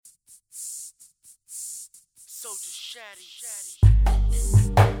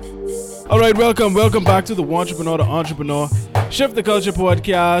All right, welcome back to the Entrepreneur to Entrepreneur Shift the Culture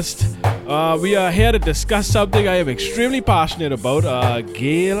podcast. We are here to discuss something I am extremely passionate about.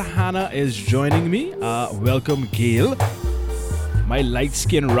 Gail Hanna is joining me. Welcome, Gail. My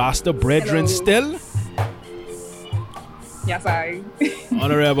light-skinned Rasta brethren still. Yes, I.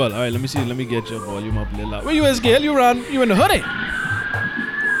 Honorable. All right, let me get your volume up a little loud. Where you is, Gail? You in the hoodie.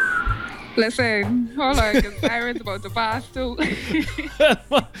 Listen, hold on, because Siren's about to pass too.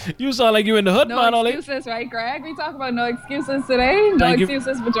 You sound like you in the hood, man. No excuses, right, Greg? We talk about no excuses today. No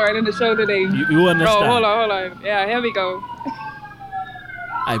excuses for joining the show today. You understand? Oh, hold on. Yeah, here we go.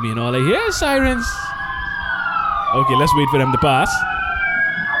 I mean, all I hear is sirens. Okay, let's wait for them to pass.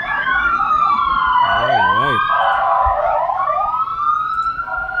 All right.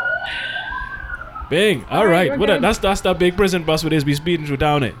 Bing. All right. That's that big prison bus with be speeding through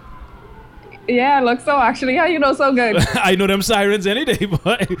down it. Yeah, it looks so actually. How you know so good? I know them sirens any day,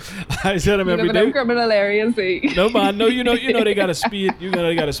 but I said them every day. Them criminal areas, see. No man, no, you know they gotta speed.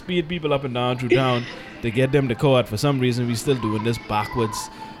 They gotta speed people up and down through town to get them to court. For some reason, we still doing this backwards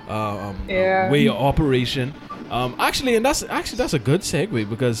way of operation. Actually, that's a good segue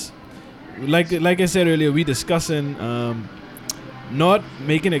because, like I said earlier, we discussing not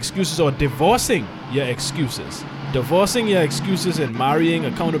making excuses or divorcing your excuses and marrying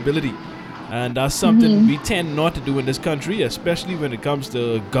accountability. And that's something we tend not to do in this country, especially when it comes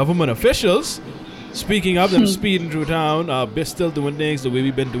to government officials. Speaking of them speeding through town, still doing things the way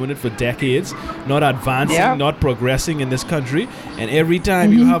we've been doing it for decades, not advancing, not progressing in this country. And every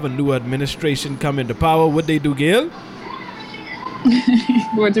time you have a new administration come into power, what they do, Gail?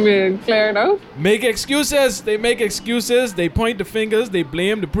 What do you mean? Clear it out? Make excuses. They make excuses. They point the fingers. They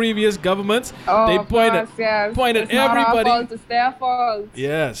blame the previous governments. Oh, they point at everybody. Not our fault, it's their fault.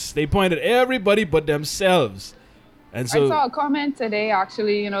 Yes, they point at everybody but themselves. And so I saw a comment today,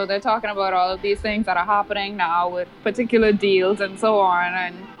 actually, they're talking about all of these things that are happening now with particular deals and so on.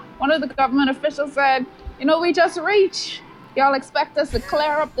 And one of the government officials said, we just reach. Y'all expect us to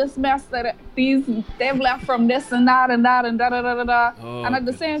clear up this mess that they've left from this and that and that and da-da-da-da-da. Oh, and at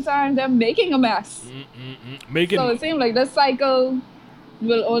the same time, they're making a mess. So it seems like this cycle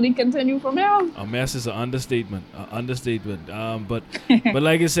will only continue from here. A mess is an understatement. But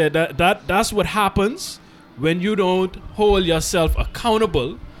like I said, that's what happens when you don't hold yourself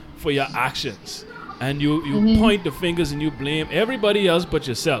accountable for your actions. And you point the fingers and you blame everybody else but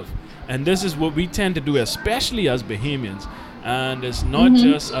yourself. And this is what we tend to do, especially as Bahamians. And it's not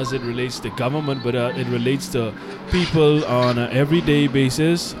just as it relates to government, but it relates to people on an everyday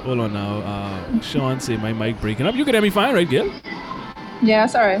basis. Hold on now. Sean, say my mic breaking up. You can hear me fine, right, Gail? Yeah,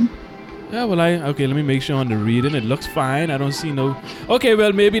 sorry. Yeah, okay, let me make sure on the reading. It looks fine. I don't see no... Okay,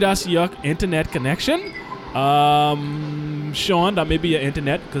 well, maybe that's your internet connection. Sean, that may be your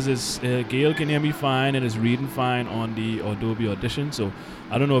internet because it's Gail can hear me fine and it's reading fine on the Adobe Audition. So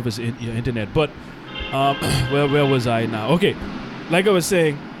I don't know if it's your internet, but where was I now? Okay, like I was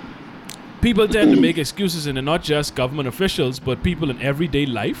saying, people tend to make excuses, and they're not just government officials, but people in everyday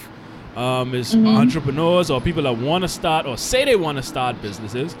life. Is entrepreneurs or people that want to start or say they want to start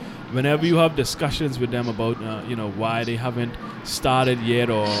businesses. Whenever you have discussions with them about why they haven't started yet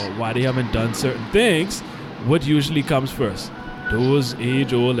or why they haven't done certain things, what usually comes first? Those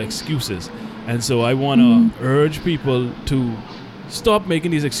age-old excuses. And so I want to urge people to stop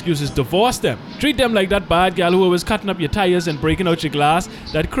making these excuses. Divorce them. Treat them like that bad gal who was cutting up your tires and breaking out your glass.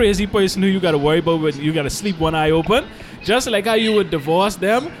 That crazy person who you got to worry about when you got to sleep one eye open. Just like how you would divorce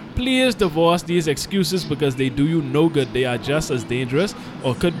them, please divorce these excuses because they do you no good. They are just as dangerous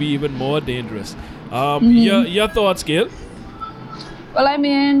or could be even more dangerous. Your thoughts, Gail? Well, I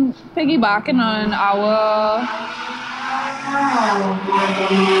mean, piggybacking on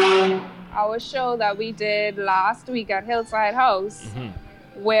our show that we did last week at Hillside House,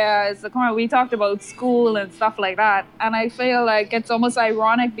 where we talked about school and stuff like that. And I feel like it's almost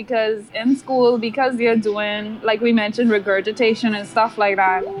ironic because in school, because you're doing, like we mentioned, regurgitation and stuff like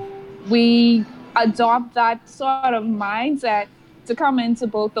that, we adopt that sort of mindset to come into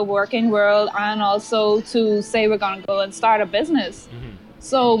both the working world and also to say we're going to go and start a business.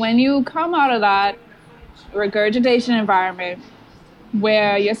 So when you come out of that regurgitation environment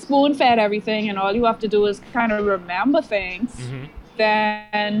where you're spoon-fed everything and all you have to do is kind of remember things,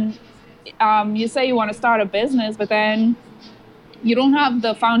 then you say you want to start a business, but then you don't have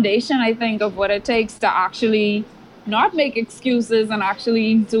the foundation, I think, of what it takes to actually not make excuses and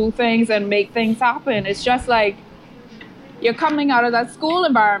actually do things and make things happen. It's just like you're coming out of that school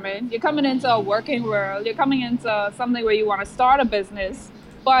environment, you're coming into a working world, you're coming into something where you want to start a business,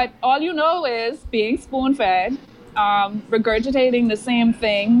 But all you know is being spoon-fed, regurgitating the same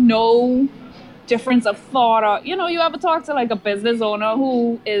thing, no difference of thought. Or, you ever talk to like a business owner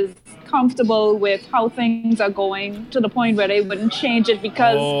who is comfortable with how things are going to the point where they wouldn't change it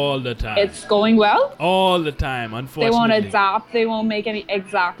because all the time it's going well? All the time, unfortunately. They won't adapt. They won't make any...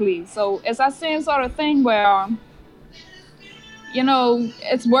 Exactly. So it's that same sort of thing where,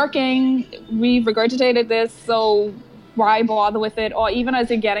 it's working. We've regurgitated this, so why bother with it? Or even as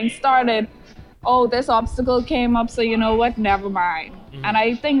you're getting started, oh, this obstacle came up, so you know what? Never mind. Mm-hmm. And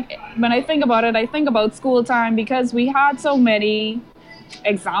I think when I think about it, I think about school time because we had so many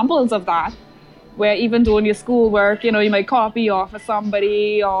examples of that, where even doing your schoolwork, you might copy off of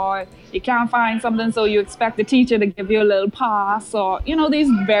somebody, or you can't find something, so you expect the teacher to give you a little pass, or these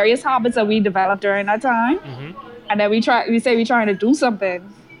various habits that we developed during that time. Mm-hmm. And then we say we're trying to do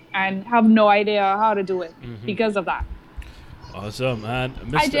something and have no idea how to do it because of that. Awesome, and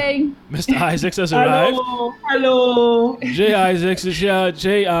Hi, Jay. Mr. Isaacs has arrived. Hello. Jay Isaacs is here.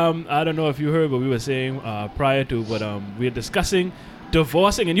 Jay, I don't know if you heard what we were saying prior to, but we're discussing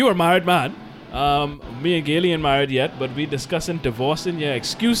divorcing, and you're a married man. Me and Gayle ain't married yet, but we're discussing divorcing,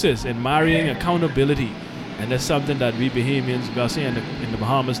 excuses and marrying accountability. And that's something that we Bahamians, Garcia, in the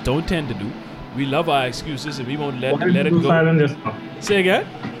Bahamas don't tend to do. We love our excuses and we won't let it go. Silent just now? Say again?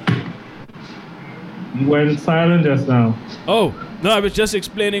 You went silent just now. Oh, no, I was just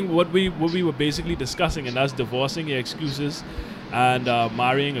explaining what we were basically discussing, and that's divorcing, your excuses, and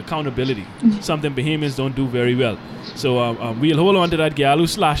marrying accountability. Something Bahamians don't do very well. So we'll hold on to that gal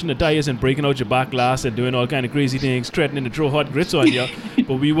who's slashing the tires and breaking out your back glass and doing all kind of crazy things, threatening to throw hot grits on you.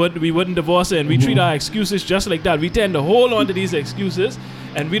 But we wouldn't divorce her, and we treat our excuses just like that. We tend to hold on to these excuses,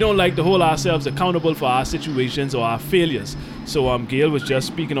 and we don't like to hold ourselves accountable for our situations or our failures. So Gayle was just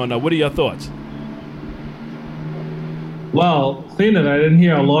speaking on that. What are your thoughts? Well, seeing that I didn't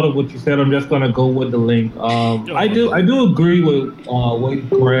hear a lot of what you said, I'm just gonna go with the link. I do agree with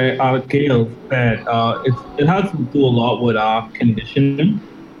what Gayle said. It has to do a lot with our conditioning,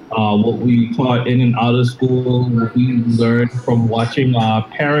 what we taught in and out of school, what we learned from watching our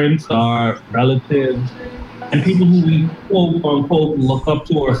parents, our relatives, and people who we quote unquote look up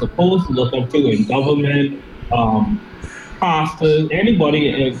to or supposed to look up to in government, pastors, anybody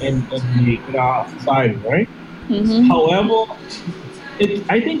in our society, right? Mm-hmm. However,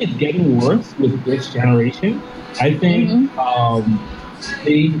 I think it's getting worse with this generation. I think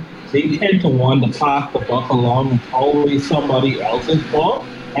they tend to want to pass the buck along. It's always somebody else's fault,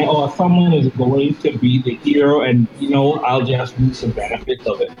 or someone is going to be the hero, and I'll just reap the benefits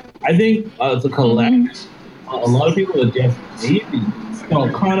of it. I think as a collective, a lot of people are just lazy.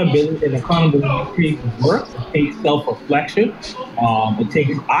 Accountability takes work. It takes self-reflection. It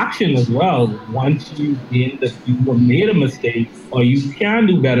takes action as well. Once you gain that you have made a mistake or you can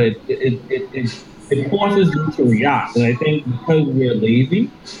do better, it forces you to react. And I think because we're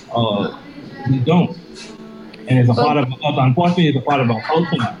lazy, we don't. And it's a part of, unfortunately, it's a part of our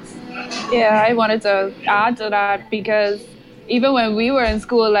culture now. Yeah, I wanted to add to that because even when we were in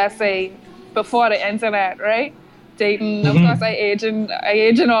school, let's say before the internet, right? Dating, of course, I age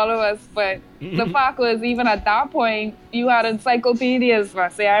in all of us, but the fact was, even at that point, you had encyclopedias.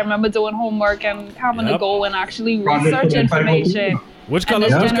 Let's say I remember doing homework and having to go and actually research information. Which color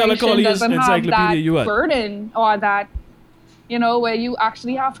college encyclopedia you had? Burden or that, where you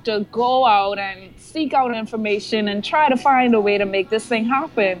actually have to go out and seek out information and try to find a way to make this thing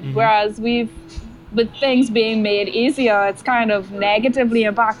happen. Whereas with things being made easier, it's kind of negatively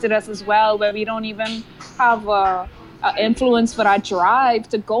impacted us as well, where we don't even have a influence for that drive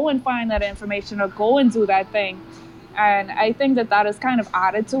to go and find that information or go and do that thing. And I think that is kind of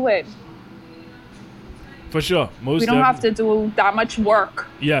added to it. For sure. We don't have to do that much work.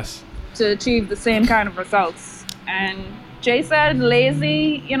 Yes. To achieve the same kind of results. And Jay said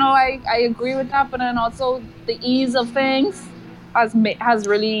lazy, I agree with that, but then also the ease of things has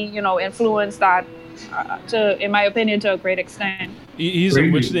really, influenced that in my opinion, to a great extent. Ease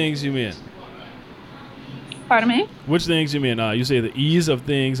of which things you mean? Pardon me? Which things you mean? You say the ease of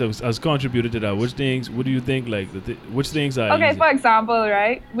things has contributed to that. Which things? What do you think? Which things are okay? Easy? For example,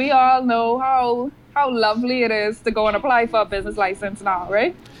 right? We all know how lovely it is to go and apply for a business license now,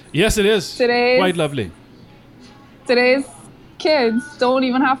 right? Yes, it is. Quite lovely. Today's kids don't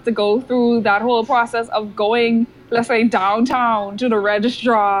even have to go through that whole process of going, let's say, downtown to the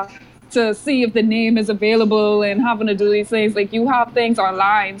registrar to see if the name is available and having to do these things. Like, you have things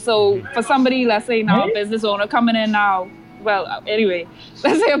online. So for somebody, let's say now a business owner coming in now, let's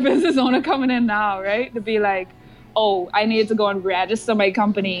say a business owner coming in now, right? To be like, oh, I need to go and register my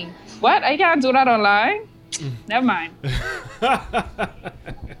company. What? I can't do that online? Never mind.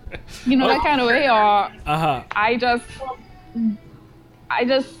 You know, that kind of way, or Uh-huh.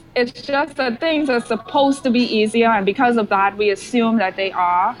 it's just that things are supposed to be easier, and because of that, we assume that they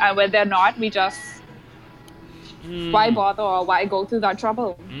are, and when they're not, we just why bother or why go through that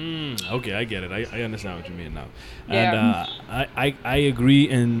trouble? Okay, I get it. I understand what you mean now. Yeah. And I agree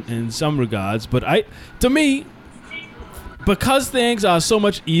in some regards, but to me, because things are so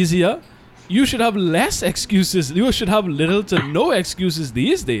much easier, you should have less excuses. You should have little to no excuses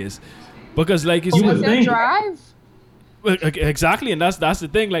these days, because like you What's your drive? exactly, and that's the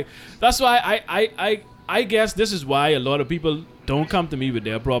thing. Like that's why I guess this is why a lot of people don't come to me with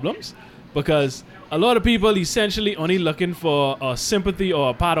their problems, because a lot of people essentially only looking for a sympathy or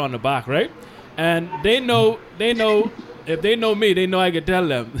a pat on the back, right? And they know if they know me, they know I can tell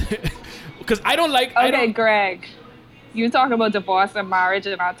them. Because I don't like. Okay, Greg, you talk about divorce and marriage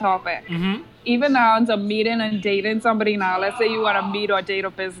in our topic. Mm-hmm. Even down to meeting and dating somebody now. Let's say you want to meet or date a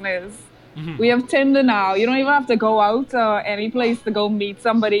business. Mm-hmm. We have Tinder now. You don't even have to go out or any place to go meet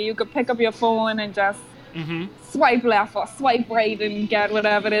somebody. You could pick up your phone and just swipe left or swipe right and get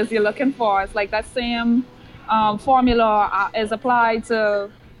whatever it is you're looking for. It's like that same formula is applied to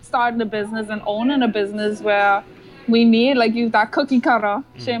starting a business and owning a business, where we need that cookie cutter,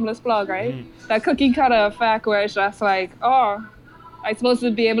 shameless plug, right? That cookie cutter effect where it's just like, oh, I'm supposed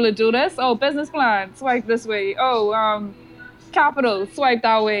to be able to do this? Oh, business plan, swipe this way. Oh, capital, swipe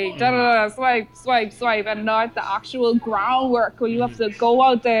that way. Swipe, and not the actual groundwork where you have to go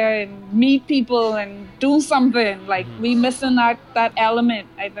out there and meet people and do something. Like we missing that element,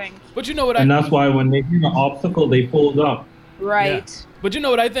 I think. But you know what? And that's why when they hit an obstacle, they fold up. Right. Yeah. But you know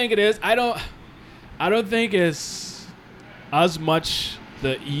what I think it is? I don't think it's as much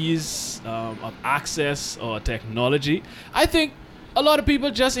the ease of access or technology. I think a lot of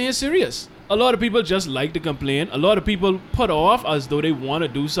people just ain't serious. A lot of people just like to complain. A lot of people put off as though they want to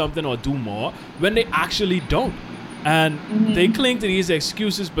do something or do more when they actually don't. And they cling to these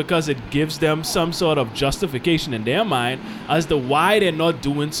excuses because it gives them some sort of justification in their mind as to why they're not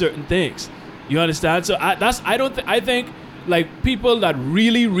doing certain things. You understand? So I think like people that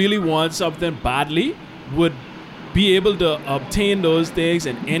really, really want something badly would be able to obtain those things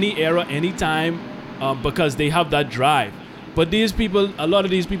in any era, any time, because they have that drive. But these people, a lot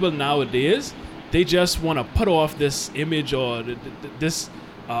of these people nowadays, they just want to put off this image or this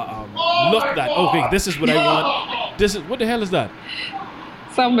look that, okay, this is what I want. This is, what the hell is that?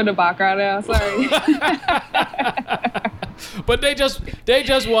 Something in the background there, sorry. But they just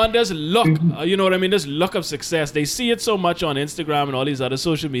want this look, you know what I mean? This look of success. They see it so much on Instagram and all these other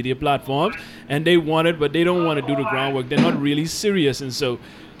social media platforms, and they want it, but they don't want to do the groundwork. They're not really serious, and so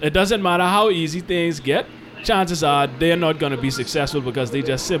it doesn't matter how easy things get. Chances are they're not going to be successful because they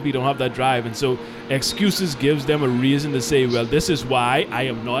just simply don't have that drive. And so excuses gives them a reason to say, well, this is why I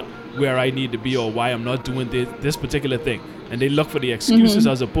am not where I need to be, or why I'm not doing this particular thing. And they look for the excuses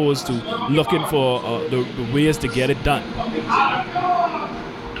as opposed to looking for the ways to get it done.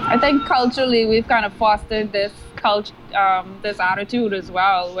 I think culturally we've kind of fostered this this attitude as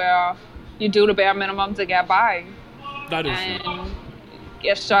well, where you do the bare minimum to get by. That is true.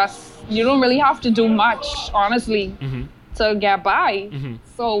 It's just, you don't really have to do much, honestly, to get by.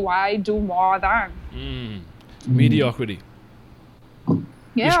 So why do more than? Mediocrity.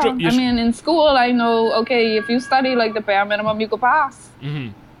 Yeah, I mean, in school, I know, okay, if you study like the bare minimum, you could pass.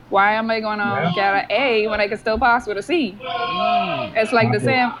 Why am I going to get an A when I can still pass with a C? It's like the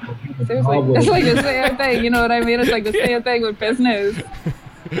same, seriously, it's like the same thing, you know what I mean? It's like the same thing with business.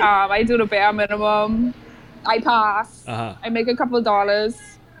 I do the bare minimum, I pass, I make a couple of dollars,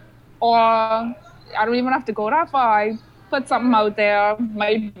 or I don't even have to go that far. I put something out there,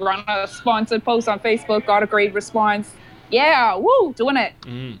 might run a sponsored post on Facebook, got a great response. Yeah, woo, doing it.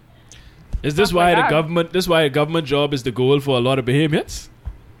 Is this why the government? This why a government job is the goal for a lot of Bahamians?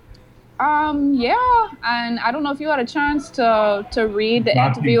 Yeah, and I don't know if you had a chance to read the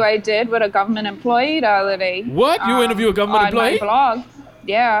interview I did with a government employee the other day. What? You interview a government employee? On my blog.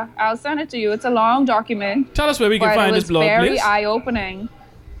 Yeah, I'll send it to you. It's a long document. Tell us where we can find this blog, please. It was very eye-opening.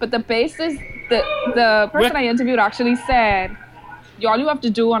 But the basis, the person I interviewed actually said, all you have to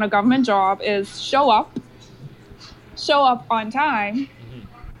do on a government job is show up on time,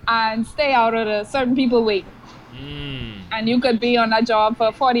 and stay out of the certain people wait. And you could be on that job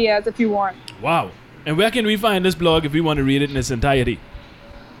for 40 years if you want. Wow. And where can we find this blog if we want to read it in its entirety?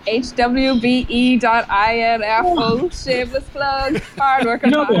 hwbe.info, shameless plug,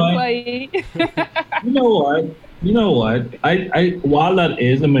 hardworking employee. You know what? I while that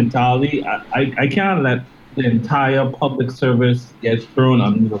is a mentality, I can't let the entire public service get thrown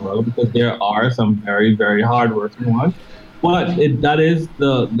under the rug, because there are some very, very hardworking ones. But that is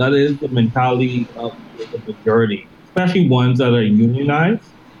the mentality of the majority, especially ones that are unionized.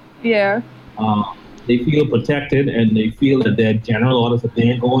 Yeah. They feel protected and they feel that their general orders, if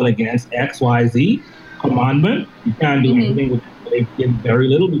they're going against XYZ commandment, you can't do Mm-hmm. anything with it. They get very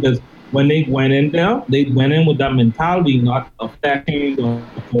little because when they went in there, they went in with that mentality not affecting or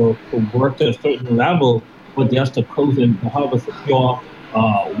to work to a certain level, but just to close and to have a secure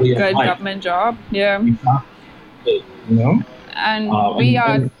way of Good life. government job. Yeah. You know? And we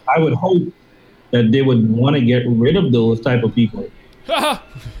are. And I would hope that they would want to get rid of those type of people.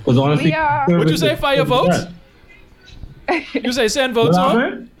 Because honestly, We are. Would you say fire votes? You say send votes What to him?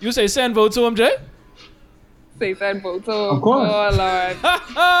 happened? You say send votes to him, Jay? Say send votes. Of course. Oh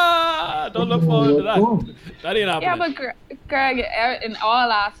Lord. Don't look forward to that. That ain't happening. Yeah, but Greg, in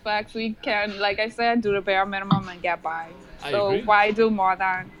all aspects, we can, like I said, do the bare minimum and get by. I So agree. why do more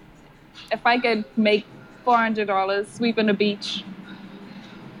than? If I could make $400 sweeping the beach,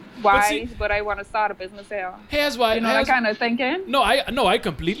 why see- would I want to start a business here? Here's why. You know that kind of thinking? No, I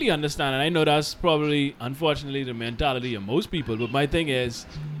completely understand, and I know that's probably, unfortunately, the mentality of most people. But my thing is,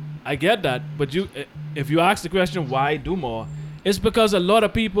 I get that. But if you ask the question, why do more? It's because a lot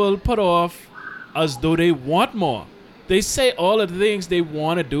of people put off as though they want more. They say all of the things they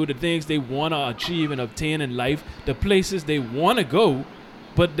want to do, the things they want to achieve and obtain in life, the places they want to go,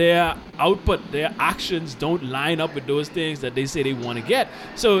 but their output, their actions don't line up with those things that they say they want to get.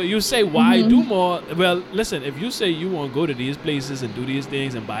 So you say, why do more? Well, listen, if you say you want to go to these places and do these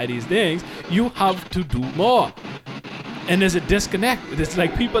things and buy these things, you have to do more. And there's a disconnect. It's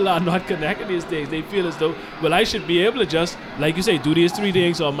like people are not connecting these things. They feel as though, well, I should be able to just, like you say, do these 3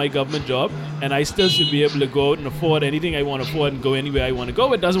 things on my government job, and I still should be able to go out and afford anything I want to afford and go anywhere I want to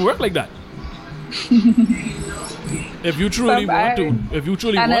go. It doesn't work like that. If you truly want to, if you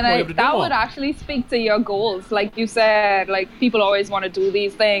truly And want then more, you have to do that more. would actually speak to your goals. Like you said, like people always want to do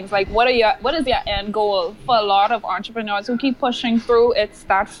these things. Like what is your end goal? For a lot of entrepreneurs who keep pushing through, it's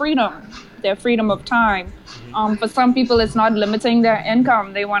that freedom, their freedom of time. For some people, it's not limiting their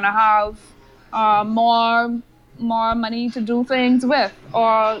income. They want to have more money to do things with.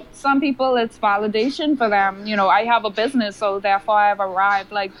 Or some people, it's validation for them. You know, I have a business, so therefore I've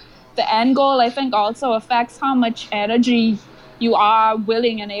arrived. Like the end goal, I think, also affects how much energy you are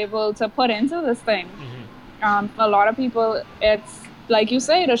willing and able to put into this thing. For a lot of people, it's like you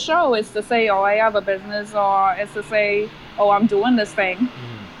say, the show is to say, oh, I have a business, or it's to say, oh, I'm doing this thing.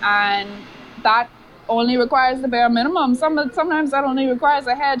 And that only requires the bare minimum. Sometimes that only requires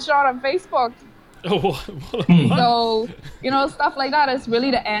a headshot on Facebook. So, you know, stuff like that is really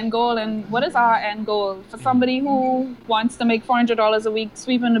the end goal. And what is our end goal? For somebody who wants to make $400 a week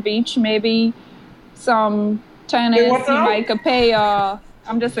sweeping the beach, maybe some tennis, I could pay,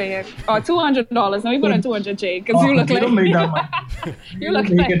 I'm just saying, or $200. Let me put on 200, Jay, because you look you like, don't make that much. you look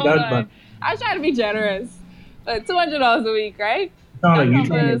make like, it hold that on. much. I try to be generous. $200 a week, right? Sound That like you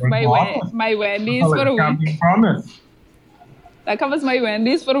trying to covers rip off. my Wendy's Sound for the like a week. Captain Promise. That covers my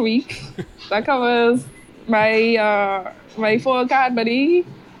Wendy's for the week. That covers my my 4-card buddy.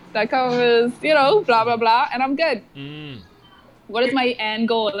 That covers, you know, blah blah blah, and I'm good. What is my end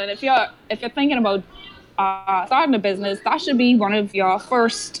goal? And if you're thinking about starting a business, that should be one of your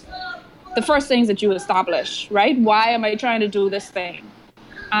the first things that you establish, right? Why am I trying to do this thing?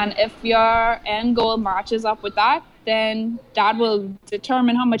 And if your end goal matches up with that, then that will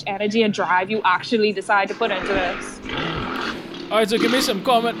determine how much energy and drive you actually decide to put into this. All right, so give me some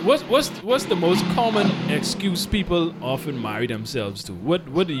comment. What's the most common excuse people often marry themselves to?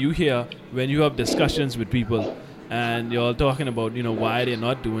 What do you hear when you have discussions with people and you're talking about, you know, why they're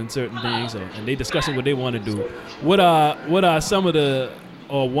not doing certain things, and they discussing what they want to do? What are some of the,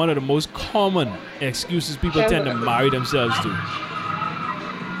 or one of the most common excuses people tend to marry themselves to?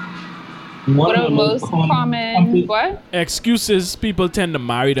 What are the most common what? Excuses people tend to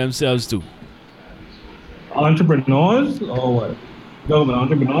marry themselves to. Entrepreneurs or what? Government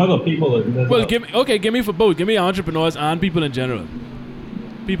entrepreneurs or people? Well, give me for both. Give me entrepreneurs and people in general.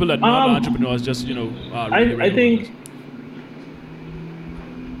 People that not entrepreneurs, just, you know. I think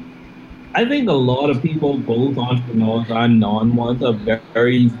a lot of people, both entrepreneurs and non-ones, are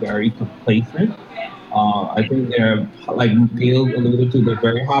very, very complacent. I think they're, like Gail alluded to, they're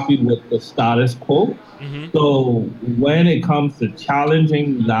very happy with the status quo. So when it comes to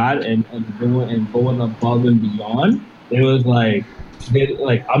challenging that and going above and beyond, it was like,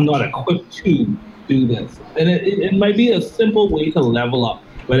 I'm not equipped to do this. And it might be a simple way to level up,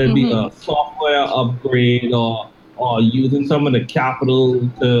 whether it be a software upgrade or using some of the capital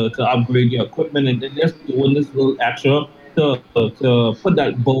to upgrade your equipment and just doing this little extra to put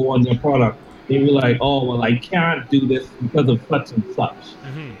that bow on your product. they were like, oh, well, I can't do this because of such and such.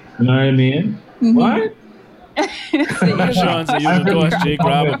 Mm-hmm. You know what I mean? Mhm. What? Sean said you would cost Jay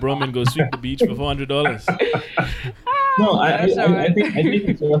grab a broom and go sweep the beach for $400. No, I think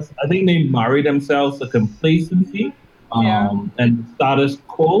it's just, I think they marry themselves to complacency and status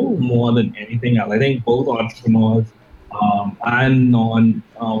quo more than anything else. I think both entrepreneurs and non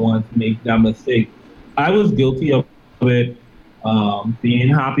want to make that mistake. I was guilty of it, being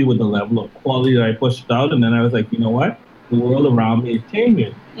happy with the level of quality that I pushed out, and then I was like, you know what? The world around me is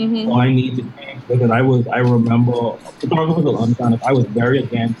changing, so I need to change. Because I remember photographers will understand if I was very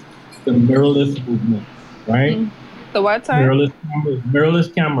against the mirrorless movement, right? Mm-hmm. The what, sorry?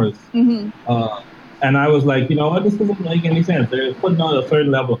 Mirrorless cameras. Mm-hmm. And I was like, you know what? This doesn't make any sense. They're putting out a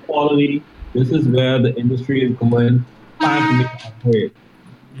certain level of quality. This is where the industry is going. Time for me to upgrade.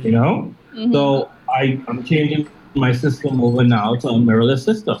 You know? Mm-hmm. So I'm changing my system over now to a mirrorless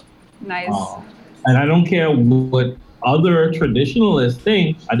system. Nice. And I don't care what other traditionalists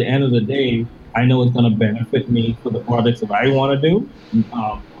think. At the end of the day, I know it's going to benefit me for the projects that I want to do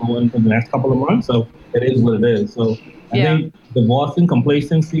going for the next couple of months. So it is what it is. So I think divorcing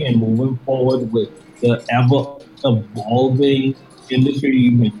complacency and moving forward with the ever-evolving industry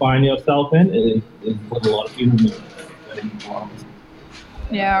you may find yourself in is what a lot of people need.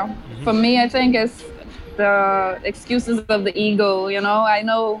 Yeah. For me, I think it's the excuses of the ego. You know, I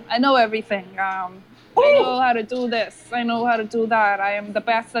know everything. I know how to do this. I know how to do that. I am the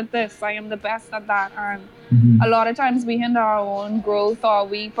best at this. I am the best at that. And a lot of times we hinder our own growth, or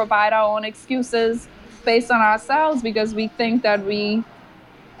we provide our own excuses based on ourselves because we think that we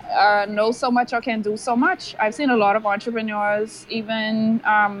know so much or can do so much. I've seen a lot of entrepreneurs even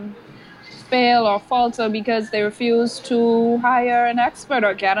fail or falter because they refuse to hire an expert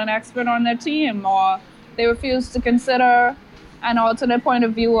or get an expert on their team, or they refuse to consider an alternate point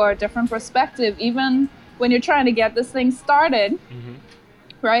of view or a different perspective. Even when you're trying to get this thing started,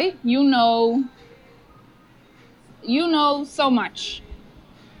 right? You know so much.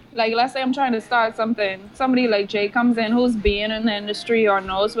 Like, let's say I'm trying to start something. Somebody like Jay comes in who's been in the industry or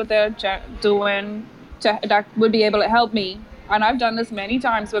knows what they're doing that would be able to help me. And I've done this many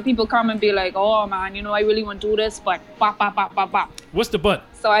times where people come and be like, oh man, you know, I really want to do this, but bop, bop, bop, bop, bop. What's the but?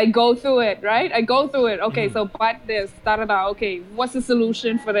 So I go through it, right? Okay, so but this, da-da-da. Okay, what's the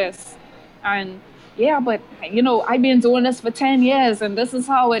solution for this? And yeah, but you know, I've been doing this for 10 years and this is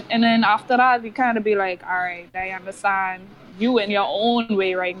how it, and then after that, you kind of be like, all right, I understand you in your own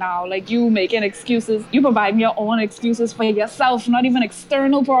way right now. Like, you making excuses, you providing your own excuses for yourself, not even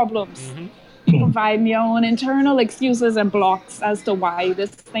external problems. You providing your own internal excuses and blocks as to why this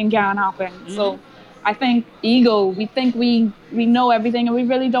thing can't happen. So I think ego, we think we know everything and we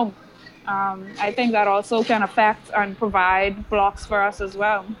really don't. I think that also can affect and provide blocks for us as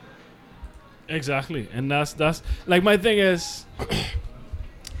well. Exactly. And that's like, my thing is,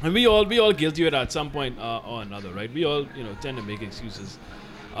 and we all guilty of it at some point or another, right? We all, tend to make excuses.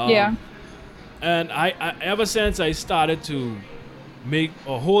 And I ever since I started to make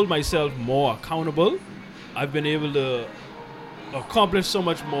or hold myself more accountable, I've been able to accomplish so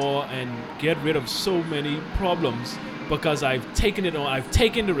much more and get rid of so many problems because I've taken it on. I've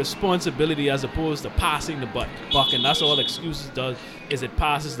taken the responsibility as opposed to passing the buck, and that's all excuses does, is it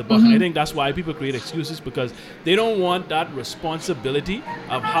passes the buck. And I think that's why people create excuses, because they don't want that responsibility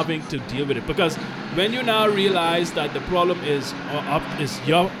of having to deal with it. Because when you now realize that the problem is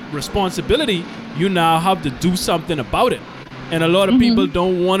your responsibility, you now have to do something about it. And a lot of people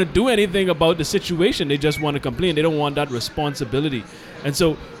don't want to do anything about the situation. They just want to complain. They don't want that responsibility. And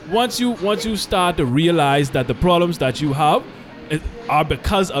so once you start to realize that the problems that you have are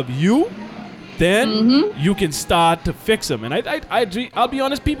because of you, then you can start to fix them. And I'll be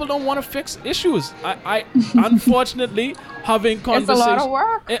honest, people don't want to fix issues. I unfortunately, having conversations. It's a lot of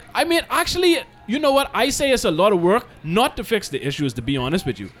work. I mean, actually, you know what? I say it's a lot of work not to fix the issues, to be honest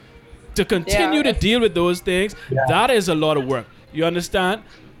with you. To continue to deal with those things, that is a lot of work. You understand?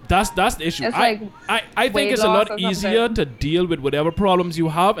 That's the issue. I think it's a lot easier to deal with whatever problems you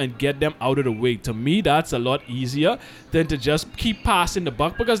have and get them out of the way. To me, that's a lot easier than to just keep passing the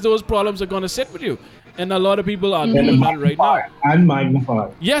buck, because those problems are going to sit with you. And a lot of people are doing that right now. And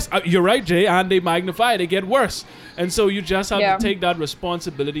magnify. Yes, you're right, Jay. And they magnify. They get worse. And so you just have to take that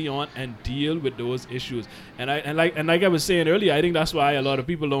responsibility on and deal with those issues. And like I was saying earlier, I think that's why a lot of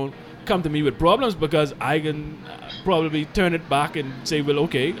people don't come to me with problems, because I can probably turn it back and say, well,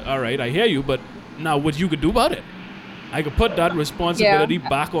 okay, all right, I hear you, but now what you could do about it? I could put that responsibility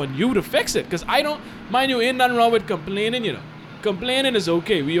back on you to fix it. Because mind you, ain't nothing wrong with complaining, Complaining is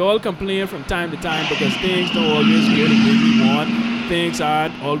okay. We all complain from time to time because things don't always go the way we want. things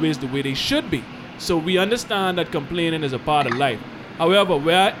aren't always the way they should be. So we understand that complaining is a part of life. However,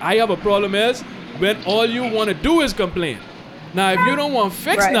 where I have a problem is when all you want to do is complain. Now, if you don't want to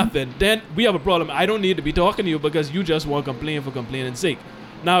fix nothing, then we have a problem. I don't need to be talking to you because you just want to complain for complaining sake.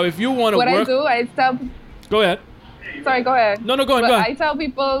 Now, if you want to work... What I do, I tell... Go ahead. Sorry, go ahead. No, go ahead. I tell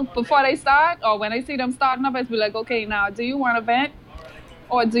people before they start, or when I see them starting up, I be like, okay, now, do you want to vent?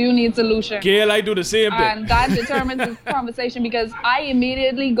 Or do you need solution? Gail, I do the same thing. And that determines the conversation because I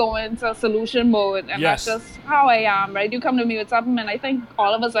immediately go into solution mode. And that's just how I am, right? You come to me with something, and I think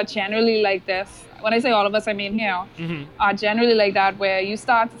all of us are generally like this. When I say all of us, I mean here, are generally like that, where you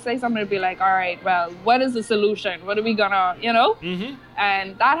start to say something to be like, all right, well, what is the solution? What are we gonna, you know?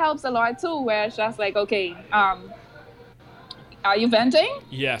 And that helps a lot too, where it's just like, okay, are you venting?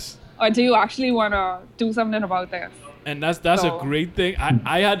 Yes. Or do you actually want to do something about this? And that's a great thing.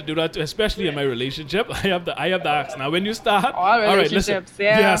 I had to do that too, especially in my relationship. I have to ask. Now, when you start, all relationships,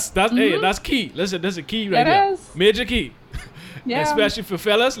 yes, that's that's key. Listen, that's a key right there. Major key. Yeah. Especially for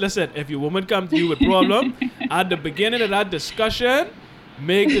fellas, listen, if your woman comes to you with problem, at the beginning of that discussion,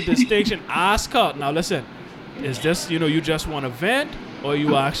 make the distinction. Ask her. Now, listen, is this, you just want to vent, or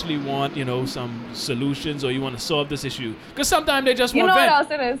you actually want, some solutions, or you want to solve this issue? Because sometimes they just want to vent. You know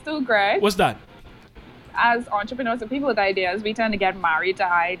what else it is too, Greg? What's that? As entrepreneurs and people with ideas, we tend to get married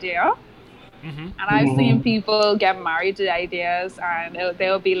to idea. And I've seen people get married to ideas, and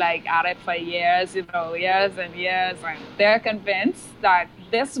they'll be like at it for years, years and years, and they're convinced that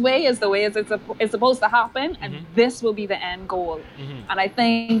this way is the way it's supposed to happen, and this will be the end goal. And I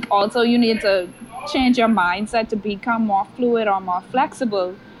think also you need to change your mindset to become more fluid or more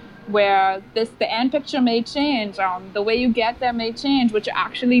flexible, where the end picture may change, the way you get there may change, what you're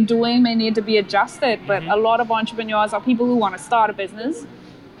actually doing may need to be adjusted. But a lot of entrepreneurs are people who want to start a business.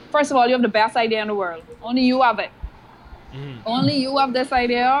 First of all, you have the best idea in the world. Only you have it. Only you have this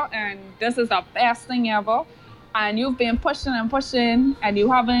idea, and this is the best thing ever. And you've been pushing and pushing, and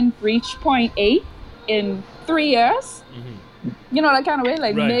you haven't reached point A in 3 years. You know, that kind of way.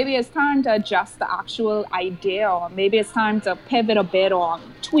 Like, maybe it's time to adjust the actual idea, or maybe it's time to pivot a bit or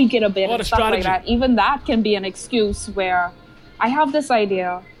tweak it a bit and stuff like that. Even that can be an excuse where I have this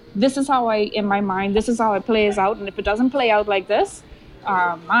idea. This is how in my mind, this is how it plays out. And if it doesn't play out like this,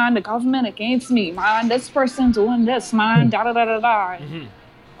 man, the government against me, man, this person doing this, man, da-da-da-da-da.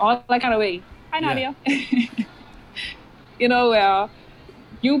 All that kind of way. Hi, Nadia.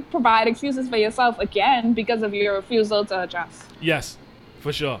 You provide excuses for yourself again because of your refusal to adjust. Yes,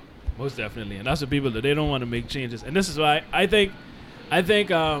 for sure. Most definitely. And that's what people do. They don't want to make changes. And this is why I think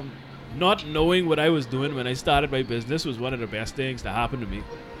not knowing what I was doing when I started my business was one of the best things that happened to me.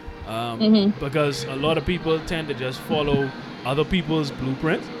 Because a lot of people tend to just follow other people's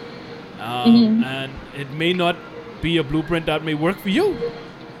blueprint. And it may not be a blueprint that may work for you.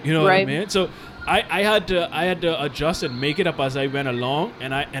 You know what I mean? So I had to adjust and make it up as I went along,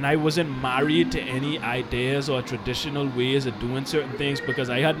 and I wasn't married to any ideas or traditional ways of doing certain things because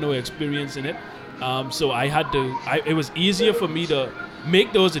I had no experience in it. So it was easier for me to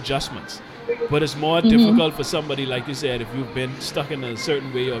make those adjustments. But it's more difficult for somebody, like you said, if you've been stuck in a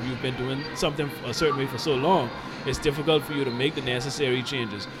certain way or if you've been doing something a certain way for so long, it's difficult for you to make the necessary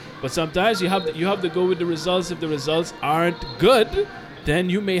changes. But sometimes you have to go with the results. If the results aren't good, then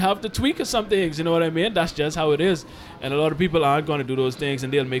you may have to tweak some things, you know what I mean? That's just how it is. And a lot of people aren't going to do those things,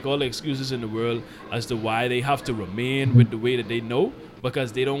 and they'll make all the excuses in the world as to why they have to remain with the way that they know,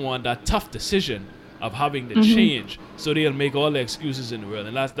 because they don't want that tough decision of having to change. So they'll make all the excuses in the world.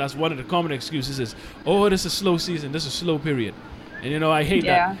 And that's one of the common excuses is, oh, this is a slow season, this is a slow period. And I hate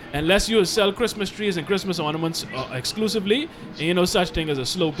that. Unless you sell Christmas trees and Christmas ornaments exclusively, ain't no such thing as a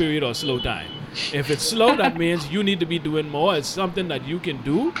slow period or slow time. If it's slow, that means you need to be doing more. It's something that you can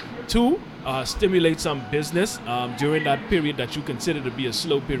do to stimulate some business during that period that you consider to be a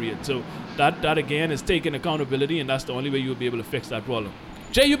slow period. So that again is taking accountability, and that's the only way you'll be able to fix that problem.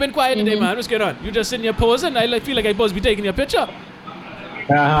 Jay, you've been quiet today, man. What's going on? You just sitting here posing? I feel like I'm supposed to be taking your picture.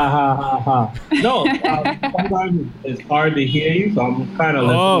 No, sometimes it's hard to hear you, so I'm kind of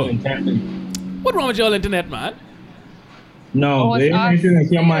listening intently. What wrong with your internet, man? No, the internet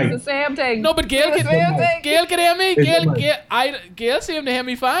is your mic. It's the same thing. No, but Gail can hear me. Gail seemed to hear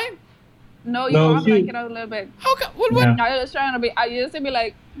me fine. No, you are blanking out a little bit. How come? What? I was trying to be. I used to be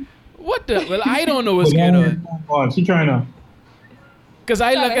like. What the? Well, I don't know what's going on. She's trying to. Because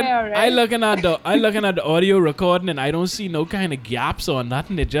I looking at the audio recording, and I don't see no kind of gaps or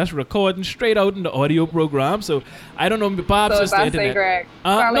nothing. They're just recording straight out in the audio program. So I don't know. Perhaps so it's the internet. Greg.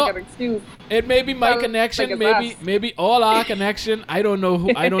 Sound like an excuse. It may be my connection. Maybe all our connection. I don't know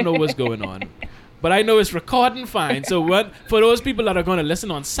what's going on. but I know it's recording fine. So for those people that are going to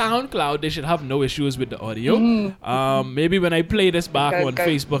listen on SoundCloud, they should have no issues with the audio. Maybe when I play this back on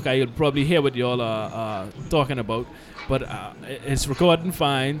Facebook, I'll probably hear what y'all are talking about. But it's recording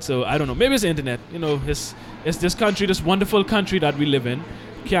fine, so I don't know. Maybe it's the internet. You know, it's this country, this wonderful country that we live in,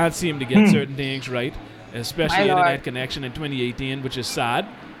 can't seem to get certain things right, especially internet connection in 2018, which is sad.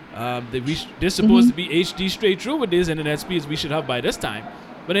 They're supposed to be HD straight through with these internet speeds we should have by this time.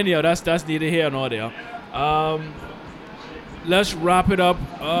 But anyhow, that's neither here nor there. Let's wrap it up.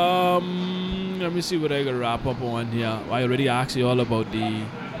 Let me see what I can wrap up on here. I already asked you all about the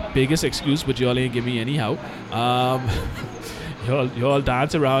biggest excuse, but y'all ain't give me anyhow. Y'all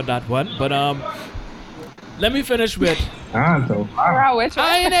dance around that one. But let me finish with. Which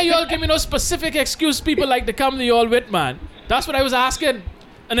one? Y'all give me no specific excuse people like to come to y'all with, man. That's what I was asking.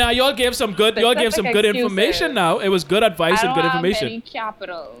 And now y'all gave some good information now. It was good advice and good information. I don't have any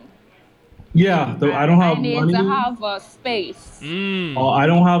capital. Yeah, so I don't have money. I need to have a space. Or I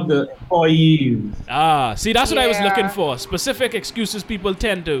don't have the employees. See, that's what I was looking for. Specific excuses people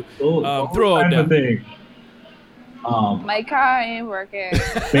tend to throw out there. Thing. My car ain't working.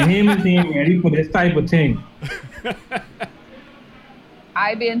 Bahamians ain't ready for this type of thing.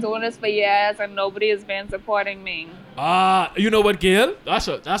 I've been doing this for years and nobody has been supporting me. You know what, Gail? That's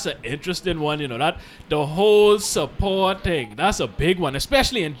an interesting one. You know that the whole support thing. That's a big one,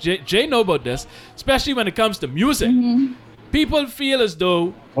 especially and Jay know about this. Especially when it comes to music, people feel as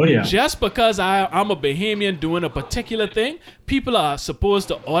though just because I'm a Bahamian doing a particular thing, people are supposed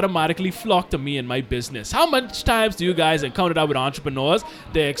to automatically flock to me in my business. How much times do you guys encounter that with entrepreneurs?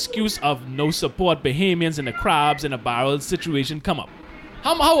 The excuse of no support Bahamians in the crabs in a barrel situation come up.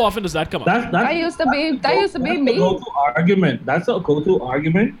 How often does that come up? That used to be me. That's a go-to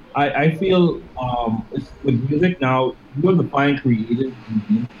argument. I feel with music now, you have to find creative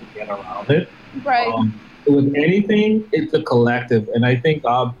means to get around it. Right. With anything, it's a collective, and I think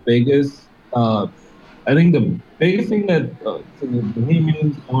our biggest, the biggest thing that the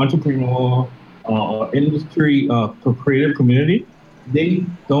Bahamian entrepreneur industry, creative community, they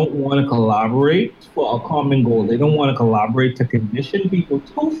don't want to collaborate for a common goal. They don't want to collaborate to condition people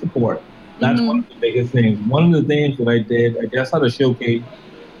to support. That's one of the biggest things. One of the things that I did, I just had a showcase,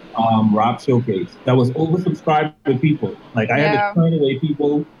 rap showcase, that was oversubscribed with people. Like I had to turn away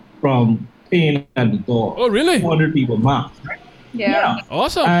people from paying at the door. Oh, really? 200 people max. Yeah.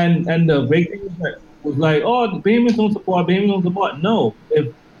 Awesome. And the big thing was like, oh, the Bahamians don't support. No,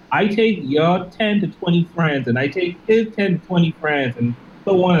 if I take your 10 to 20 friends and I take his 10 to 20 friends and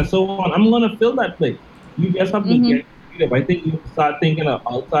so on and so on, I'm going to fill that place. You just have to get creative. I think you start thinking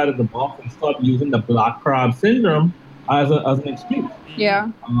outside of the box and start using the black crab syndrome as an excuse.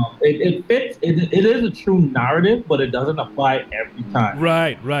 Yeah. It fits. It is a true narrative, but it doesn't apply every time.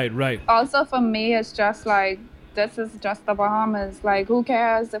 Right. Also, for me, it's just like, this is just the Bahamas. Like, who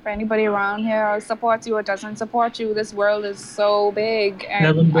cares if anybody around here supports you or doesn't support you? This world is so big.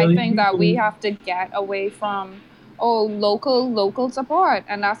 And I think that we have to get away from, local support.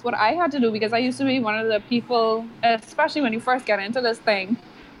 And that's what I had to do, because I used to be one of the people, especially when you first get into this thing,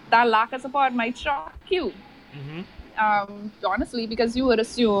 that lack of support might shock you. Honestly, because you would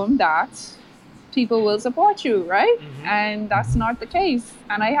assume that people will support you, right? And that's not the case.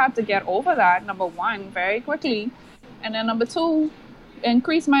 And I had to get over that, number one, very quickly. And then number two,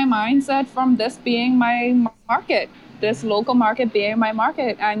 increase my mindset from this being my market, this local market being my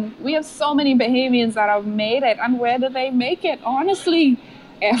market. And we have so many Bahamians that have made it. And where do they make it? Honestly,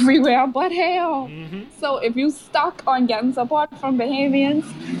 everywhere but hell. So if you stuck on getting support from Bahamians,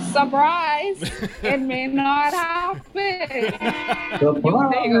 surprise, it may not happen.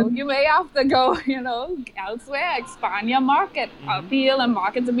 You may have to go, elsewhere, expand your market, appeal and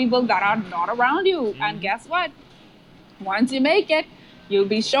market to people that are not around you. And guess what? Once you make it, you'll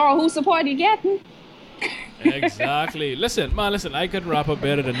be sure whose support you're getting. Exactly. Listen, I could wrap up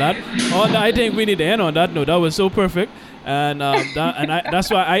better than that. I think we need to end on that note. That was so perfect. And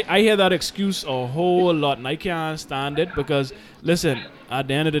that's why I hear that excuse a whole lot, and I can't stand it, because, listen, at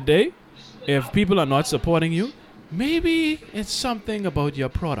the end of the day, if people are not supporting you, maybe it's something about your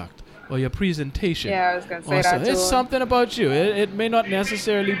product or your presentation. Yeah, I was going to say that too. It's something about you. It may not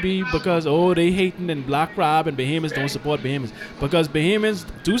necessarily be because, they hating and black crab and Bahamians don't support Bahamians, because Bahamians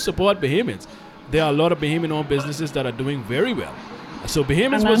do support Bahamians. There are a lot of Bahamian-owned businesses that are doing very well. So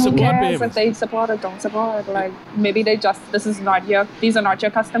Bahamians will support Bahamians. If they support or don't support, like maybe these are not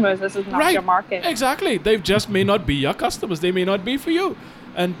your customers. This is not your market. Exactly. They just may not be your customers. They may not be for you.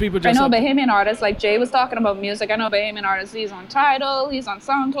 And people just. I know Bahamian artists, like Jay was talking about music. I know Bahamian artists. He's on Tidal. He's on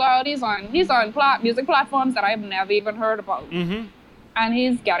SoundCloud. He's on music platforms that I've never even heard about. and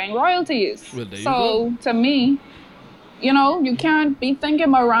he's getting royalties. Well, there you so go. to me, you can't be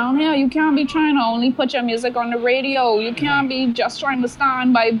thinking around here. You can't be trying to only put your music on the radio. You can't be just trying to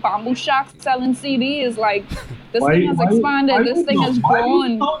stand by bamboo shacks selling CDs. Like, this thing has expanded. This thing has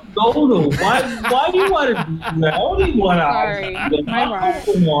grown. Why do you want to do that? I only want to. Sorry.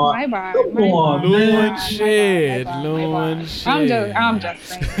 My bad. Loan shade. I'm just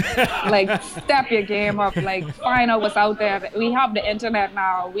saying. Like, step your game up. Like, find out what's out there. We have the internet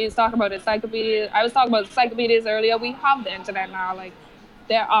now. We was talking about encyclopedias. I was talking about encyclopedias earlier. We have the internet now. Like,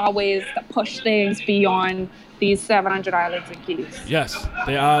 there are ways to push things beyond these 700 islands and keys. Yes,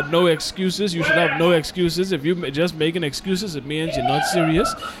 there are no excuses. You should have no excuses. If you're just making excuses, it means you're not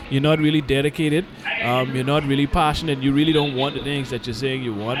serious. You're not really dedicated. You're not really passionate. You really don't want the things that you're saying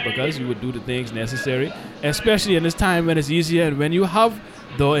you want, because you would do the things necessary, especially in this time when it's easier and when you have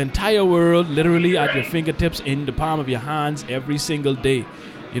the entire world literally at your fingertips, in the palm of your hands every single day.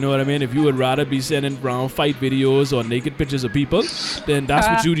 You know what I mean? If you would rather be sending around fight videos or naked pictures of people, then that's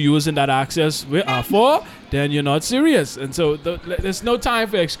what you'd using that access for, then you're not serious. And so there's no time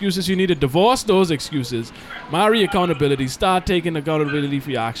for excuses. You need to divorce those excuses. Marry accountability. Start taking accountability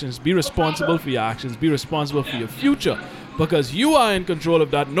for your actions. Be responsible for your actions. Be responsible for your future, because you are in control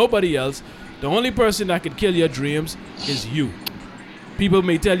of that, nobody else. The only person that can kill your dreams is you. People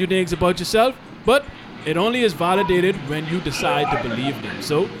may tell you things about yourself, but it only is validated when you decide to believe them.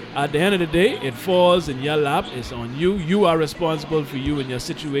 So at the end of the day, it falls in your lap. It's on you. You are responsible for you and your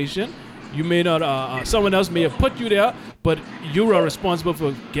situation. You may not, someone else may have put you there, but you are responsible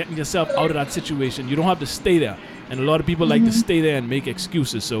for getting yourself out of that situation. You don't have to stay there. And a lot of people like to stay there and make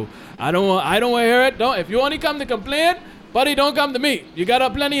excuses. So I don't want to hear it. No, if you only come to complain, buddy, don't come to me. You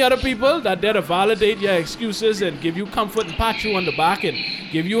got plenty other people that there to validate your excuses and give you comfort and pat you on the back and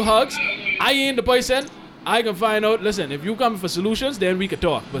give you hugs. I ain't the person. I can find out. Listen, if you come for solutions, then we can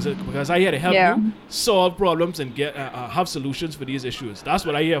talk. Because I here to help you solve problems and get have solutions for these issues. That's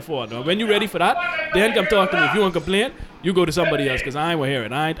what I here for. Now, when you're ready for that, then come talk to me. If you want to complain, you go to somebody else, because I ain't want to hear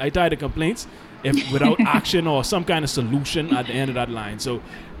it. I tired of complaints without action or some kind of solution at the end of that line. So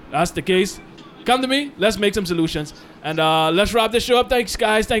that's the case. Come to me. Let's make some solutions. And let's wrap this show up. Thanks,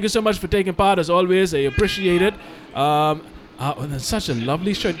 guys. Thank you so much for taking part. As always, I appreciate it. That's such a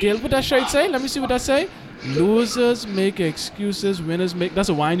lovely shirt. Gail, what that shirt say? Let me see what that say. Losers make excuses. Winners make... That's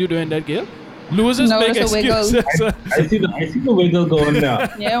a wine you doing that, Gail? Losers make excuses. I see the wiggle going now.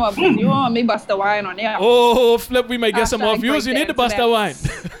 Yeah, well, you want me bust the wine on there. Oh, Flip, we might get some more views. You need to bust the wine.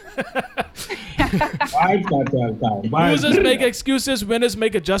 Losers make excuses. Winners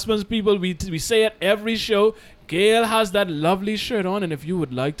make adjustments, people. We say it every show. Gail has that lovely shirt on, and if you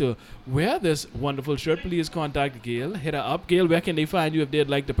would like to wear this wonderful shirt, please contact Gail. Hit her up. Gail, where can they find you if they'd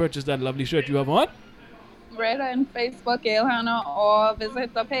like to purchase that lovely shirt you have on? Right on Facebook, Gail Hannah, or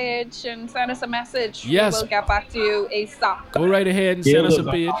visit the page and send us a message. Yes. We'll get back to you ASAP. Go right ahead and send us a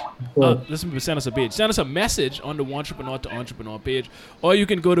page. Send us a page. Send us a message on the Entrepreneur to Entrepreneur page. Or you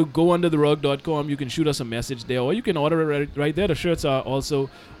can go to goundertherug.com. You can shoot us a message there. Or you can order it right there. The shirts are also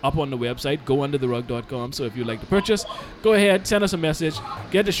up on the website, goundertherug.com. So if you'd like to purchase, go ahead, send us a message,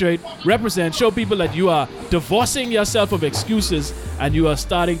 get the shirt, represent, show people that you are divorcing yourself of excuses and you are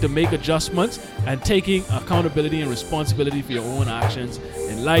starting to make adjustments and taking accountability and responsibility for your own actions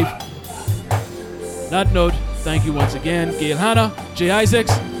in life. That note, thank you once again, Gail Hannah, Jay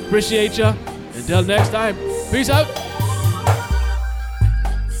Isaacs, appreciate you. Until next time, peace out.